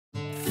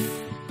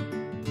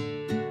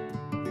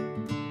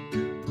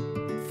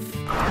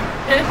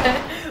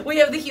We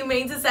have the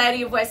Humane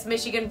Society of West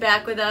Michigan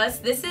back with us.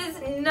 This is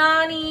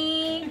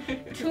Nani,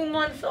 2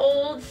 months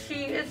old.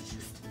 She is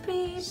just a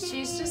baby.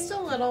 She's just a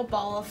little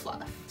ball of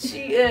fluff.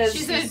 She is.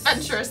 She's an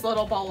adventurous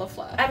little ball of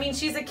fluff. I mean,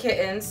 she's a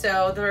kitten,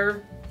 so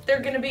they're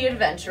gonna be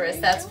adventurous,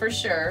 that's for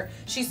sure.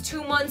 She's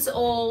 2 months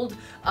old.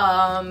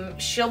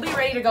 She'll be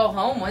ready to go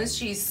home once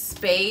she's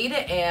spayed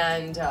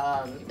and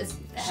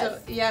she'll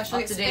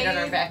up to date on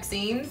her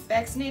vaccines.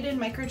 Vaccinated,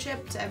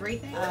 microchipped,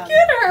 everything. Look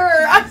at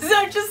her! I'm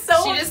just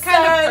so She just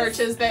kind of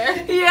perches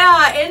there.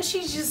 Yeah, and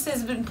she just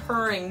has been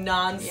purring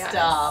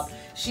nonstop. Yes.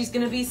 She's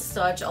gonna be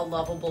such a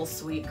lovable,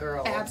 sweet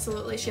girl.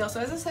 Absolutely. She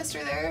also has a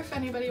sister there if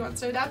anybody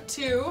wants to adopt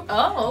too.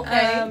 Oh,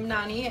 okay.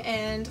 Nani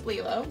and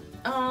Lilo.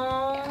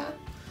 Oh. Yeah.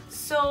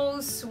 So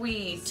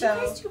sweet. Do you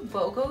guys do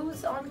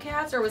BOGOs on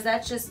cats, or was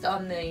that just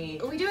on the...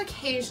 We do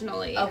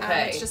occasionally.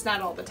 Okay. It's just not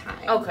all the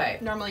time. Okay.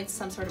 Normally it's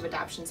some sort of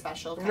adoption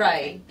special.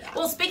 Right. Yeah.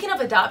 Well, speaking of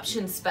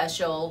adoption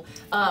special,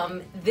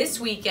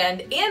 this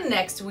weekend and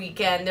next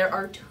weekend, there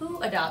are 2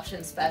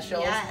 adoption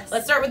specials. Yes.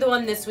 Let's start with the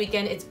one this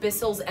weekend. It's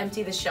Bissell's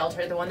Empty the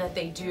Shelter, the one that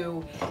they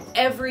do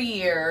every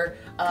year.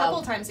 A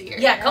couple times a year.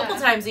 Yeah, a couple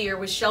times a year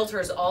with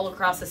shelters all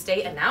across the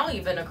state and now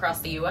even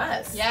across the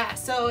U.S. Yeah,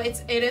 so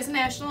it is a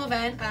national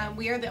event.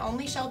 We are the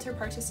only shelter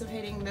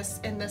participating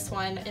in this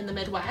one in the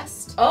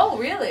Midwest. Oh,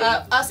 really?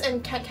 Us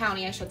in Kent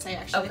County, I should say,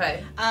 actually.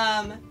 Okay.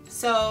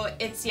 So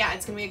it's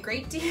gonna be a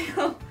great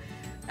deal.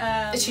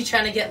 Is she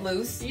trying to get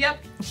loose?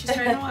 Yep, she's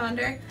trying to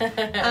wander.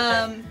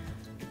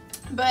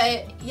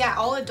 But yeah,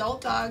 all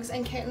adult dogs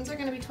and kittens are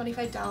going to be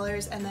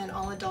 $25, and then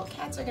all adult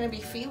cats are going to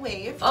be fee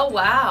waived. Oh,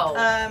 wow.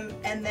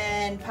 And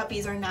then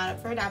puppies are not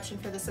up for adoption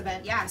for this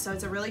event. Yeah, so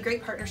it's a really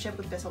great partnership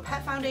with Bissell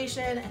Pet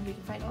Foundation, and we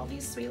can find all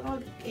these sweet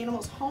little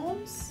animals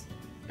homes.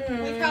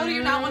 Like, how do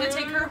you not want to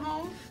take her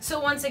home? So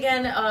once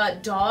again,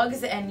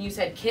 dogs and you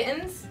said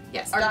kittens?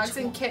 Yes, dogs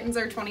and kittens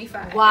are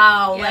 $25.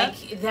 Wow, Yep.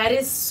 like that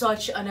is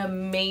such an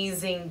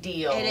amazing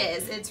deal. It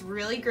is. It's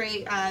really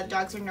great.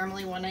 Dogs are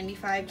normally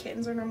 $195.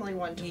 Kittens are normally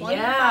 $125.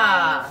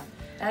 Yeah.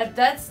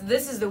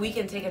 This is the we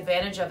can take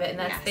advantage of it, and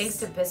that's Yes. thanks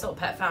to Bissell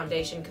Pet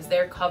Foundation because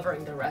they're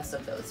covering the rest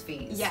of those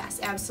fees.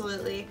 Yes,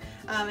 absolutely.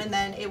 And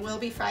then it will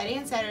be Friday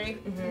and Saturday,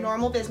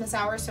 normal business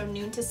hours, so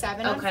noon to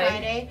 7 on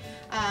Friday,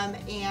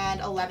 and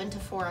 11 to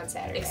 4 on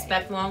Saturday.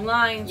 Expect long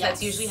lines. Yes.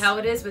 That's usually how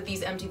it is with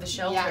these Empty the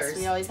Shelters. Yes,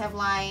 we always have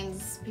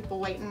lines, people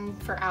waiting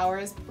for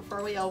hours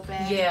before we open.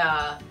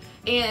 Yeah.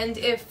 And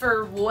if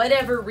for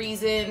whatever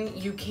reason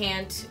you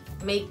can't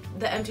make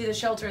the Empty the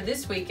Shelter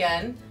this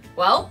weekend,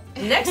 well,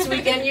 next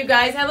weekend you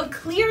guys have a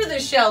Clear the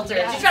Shelter.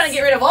 Yes. You're trying to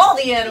get rid of all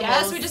the animals.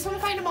 Yes, we just want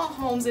to find them all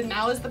homes, and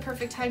now is the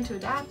perfect time to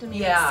adopt. I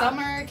mean, it's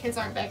summer, kids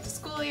aren't back to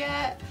school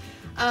yet.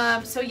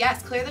 So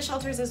yes, Clear the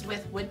Shelters is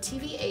with Wood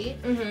TV 8.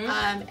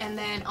 And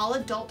then all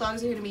adult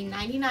dogs are going to be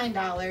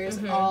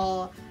 $99.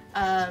 All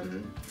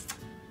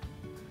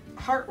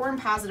heartworm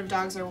positive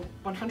dogs are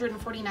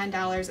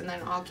 $149, and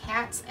then all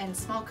cats and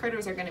small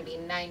critters are going to be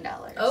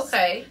 $9.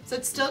 Okay. So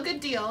it's still good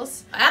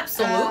deals.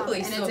 Absolutely,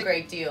 and still it's a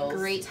great deals.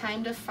 Great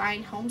time to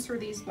find homes for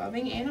these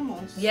loving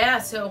animals. Yeah,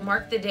 so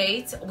mark the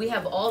dates. We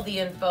have all the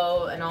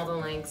info and all the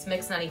links,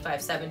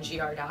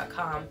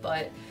 mix957gr.com.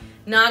 But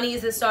Nani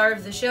is the star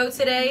of the show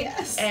today.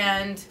 Yes.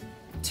 And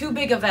 2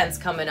 big events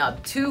coming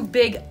up. 2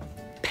 big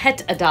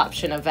pet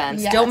adoption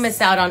events. Yes. Don't miss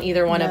out on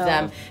either one of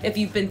them if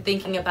you've been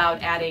thinking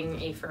about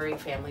adding a furry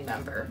family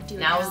member.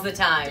 Now is the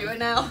time. Do it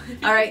now.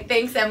 All right,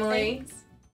 thanks, Emily. Thanks.